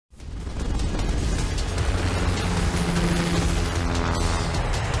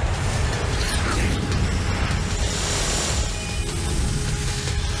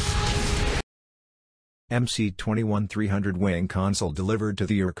MC-21-300 wing console delivered to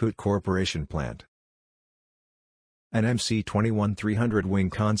the Irkutsk Aviation Plant. An MC-21-300 wing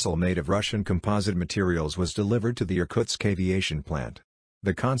console made of Russian composite materials was delivered to the Irkutsk Aviation Plant.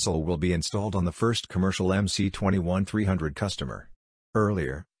 The console will be installed on the first commercial MC-21-300 customer.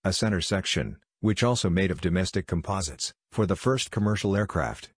 Earlier, a center section, which also made of domestic composites, for the first commercial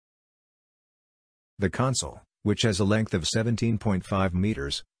aircraft. The console, which has a length of 17.5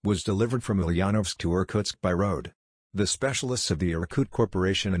 meters, was delivered from Ulyanovsk to Irkutsk by road. The specialists of the Irkut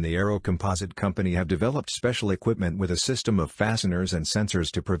Corporation and the AeroComposite company have developed special equipment with a system of fasteners and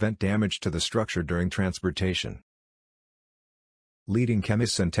sensors to prevent damage to the structure during transportation. Leading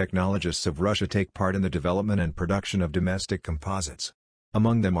chemists and technologists of Russia take part in the development and production of domestic composites.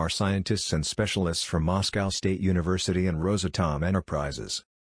 Among them are scientists and specialists from Moscow State University and Rosatom Enterprises.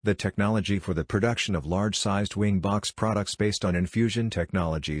 The technology for the production of large-sized wing box products based on infusion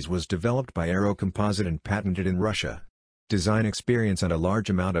technologies was developed by AeroComposite and patented in Russia. Design experience and a large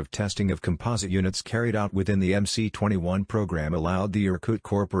amount of testing of composite units carried out within the MC-21 program allowed the Irkut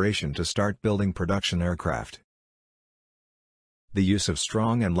Corporation to start building production aircraft. The use of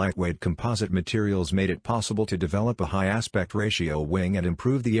strong and lightweight composite materials made it possible to develop a high aspect ratio wing and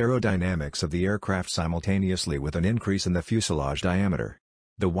improve the aerodynamics of the aircraft simultaneously with an increase in the fuselage diameter.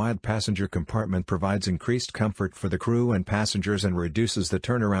 The wide passenger compartment provides increased comfort for the crew and passengers and reduces the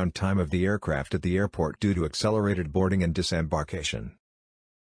turnaround time of the aircraft at the airport due to accelerated boarding and disembarkation.